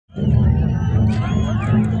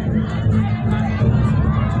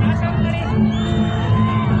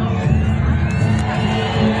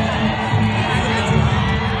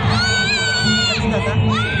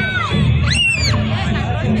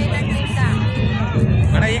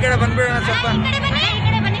ಅಣ್ಣ ಈ ಕಡೆ ಬಂದ್ಬಿಡೋಣ ಸ್ವಲ್ಪ.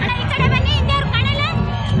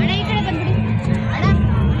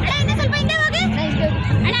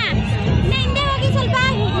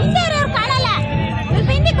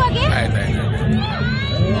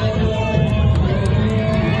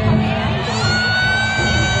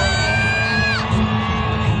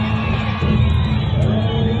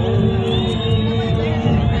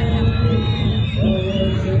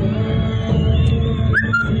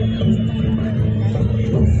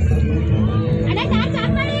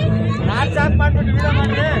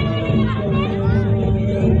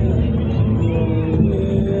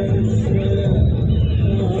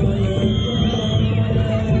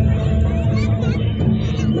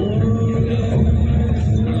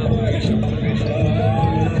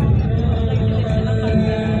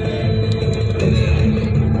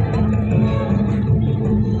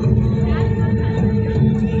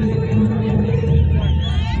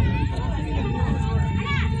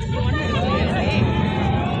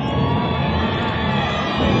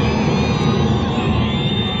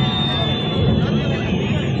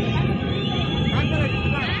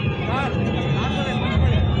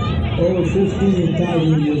 Over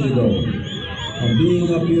 15,000 years ago, a being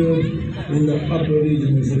appeared in the upper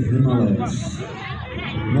regions of Himalayas.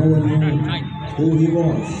 No one knew who he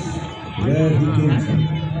was, where he came from.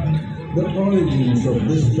 The origins of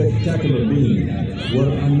this spectacular being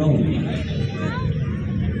were unknown.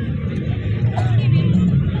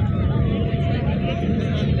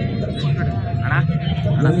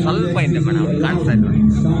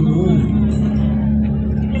 Some moved.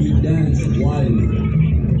 He danced wildly.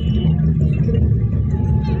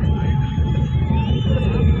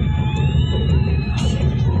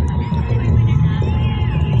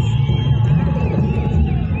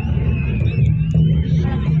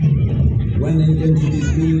 When intensity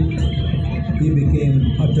peaked, he became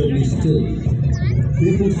utterly still.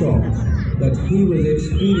 People saw that he was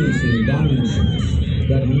experiencing dimensions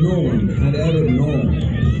that no one had ever known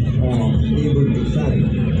or able to fathom.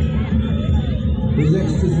 His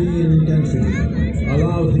ecstasy and intensity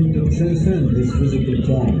allowed him to transcend his physical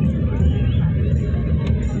form.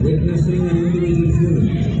 Witnessing an individual human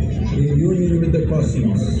in union with the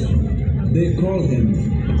cosmos, they called him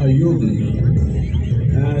a yogi,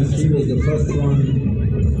 as he was the first one,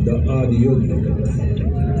 the Adi Yogi.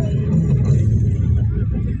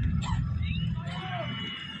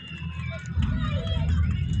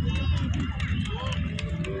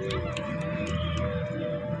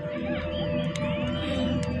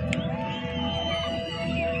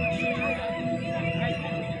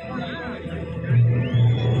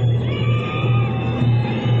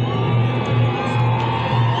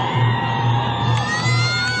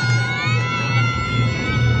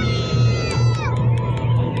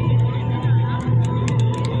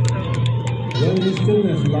 When the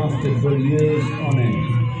stillness lasted for years on end,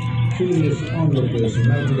 curious onlookers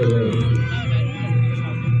melted away.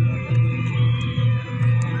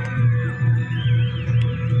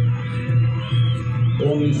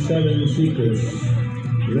 Only 7 seekers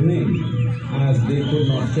remained, as they could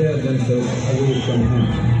not tear themselves away from him.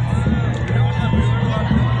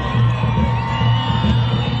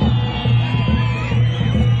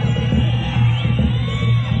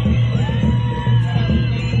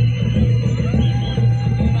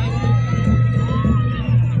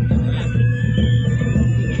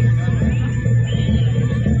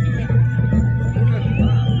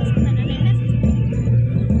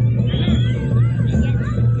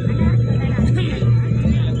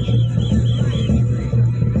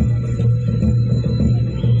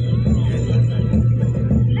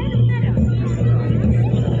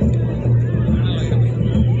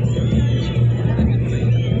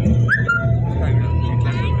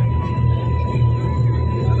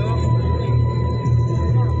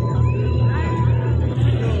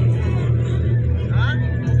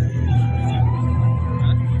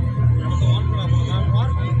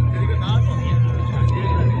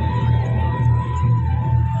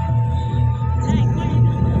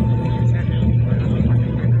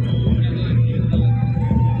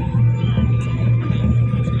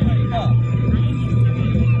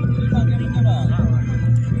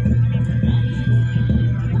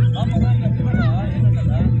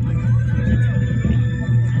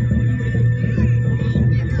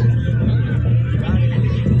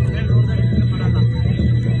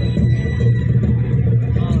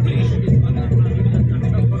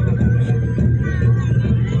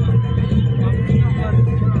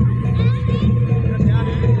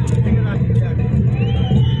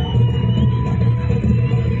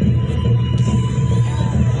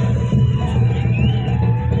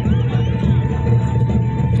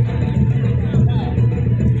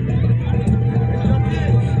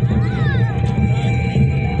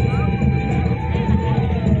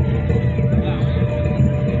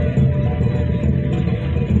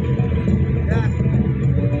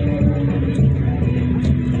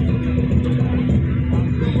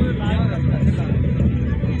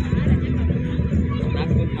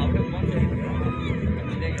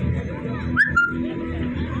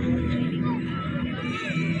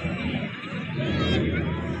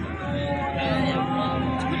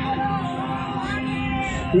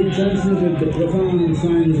 He transmitted the profound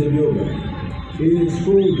science of yoga in its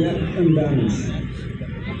full depth and dimension.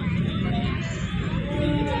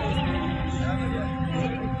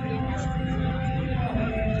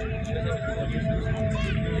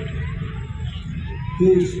 He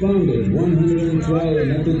expounded 112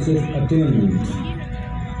 methods of attainment,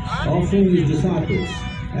 offering his disciples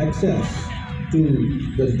access to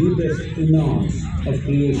the deepest knowledge of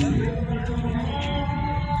creation.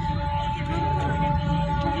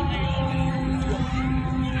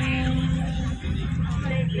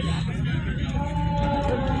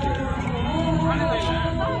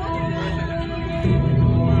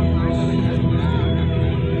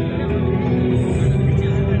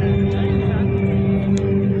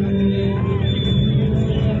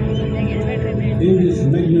 In this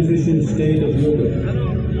magnificent state of yoga,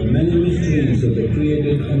 many mysteries of the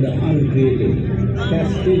created and the uncreated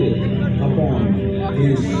cascaded upon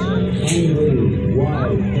his unveiled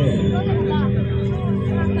wild head.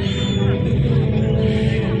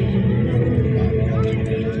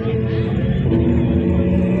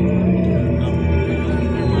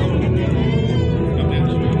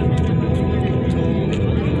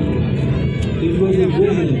 It was a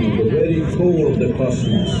vision of the very core of the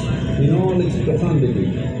cosmos, in all its profundity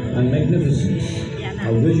and magnificence,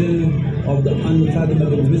 a vision of the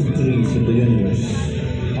unfathomable mysteries of the universe,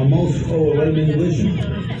 a most overwhelming vision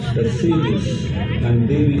that sages and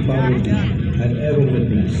Devi Parvati had ever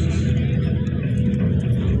witnessed.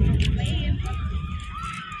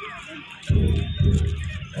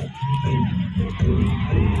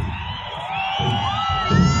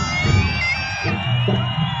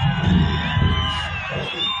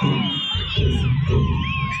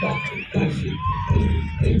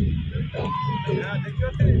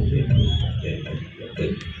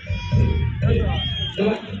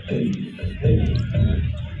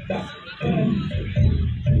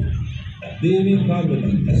 Devi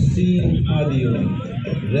Parvati, seeing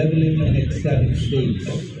Adiyogi reveling in ecstatic states,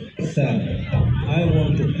 said, I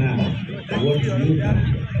want to have what you have.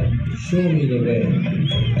 Show me the way.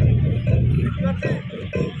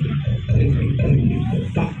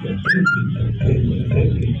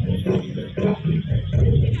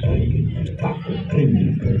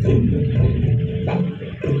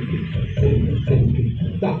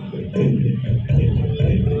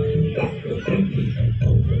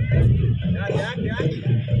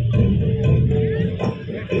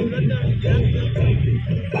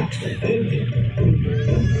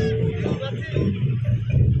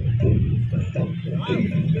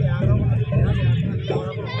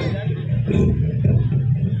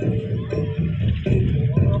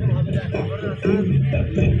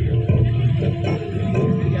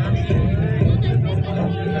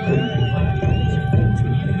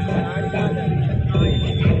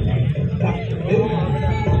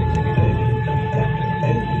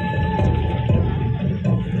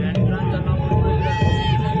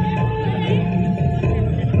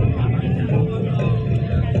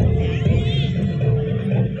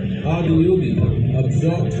 Adiyogi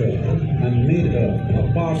absorbed her and made her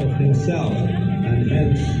a part of himself, and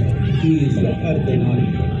hence he is the Ardhanari,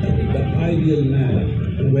 the ideal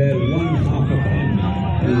man, where one half of him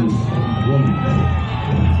is woman.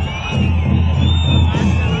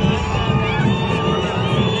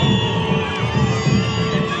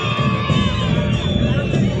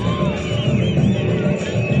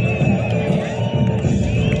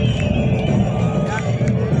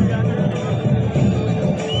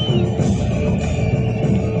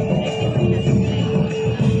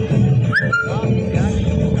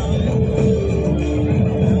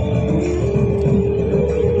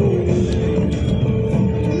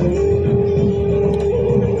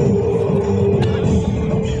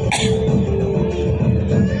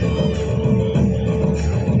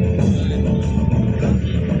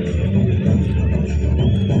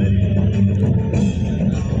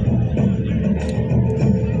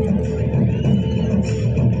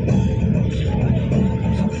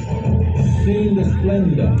 Seeing the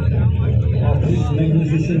splendor of this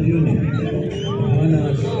magnificent union,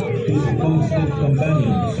 Manas, his constant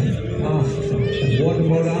companions, asked, what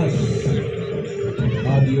about us?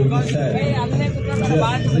 Adiyogi said,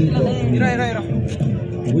 just think of me,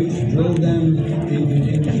 which drove them into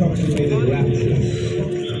intoxicated raptures.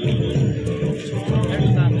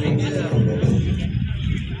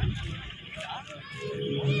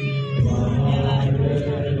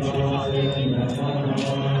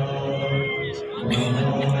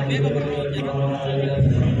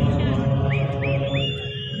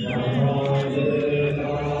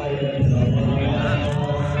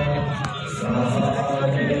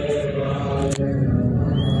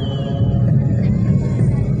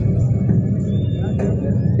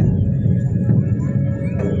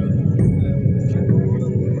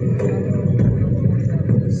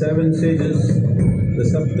 7 sages, the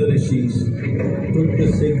Saptarishis, took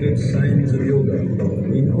the sacred science of yoga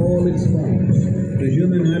in all its forms to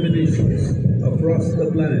human habitations across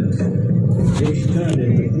the planet, which turned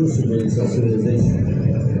into crucibles of civilization.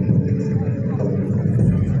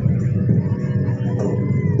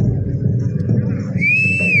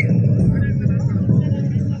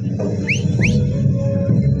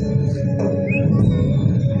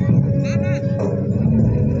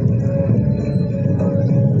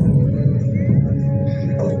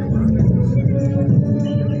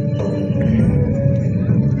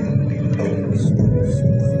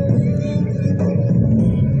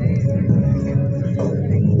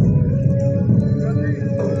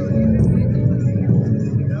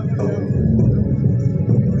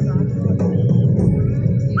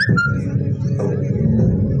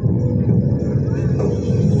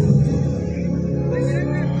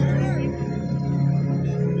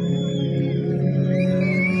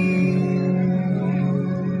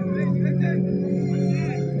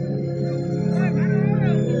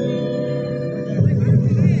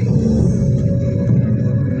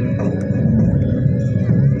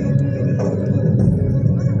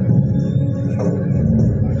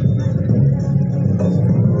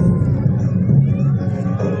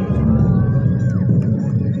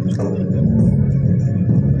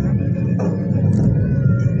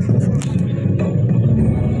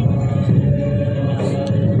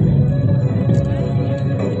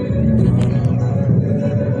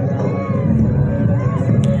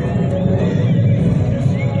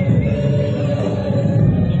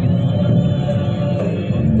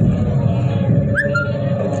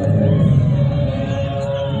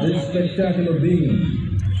 Spectacular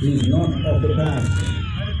being is not of the past,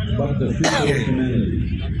 but the future of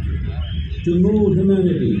humanity. To move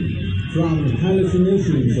humanity from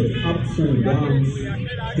hallucinations of ups and downs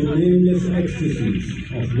to nameless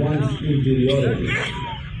ecstasies of one's interiority.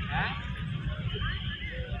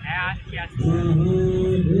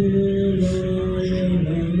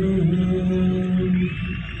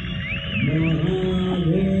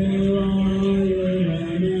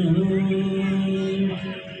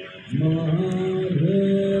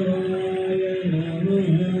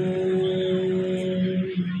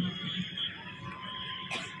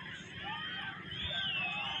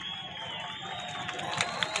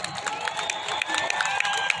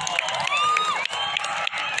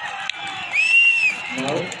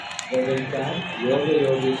 Now, they will chant Yoga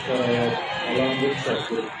Yogeshwaraya along with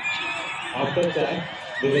Satguru. After chant,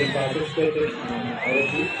 we will participate in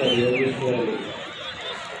Arati for Yogeshwaraya.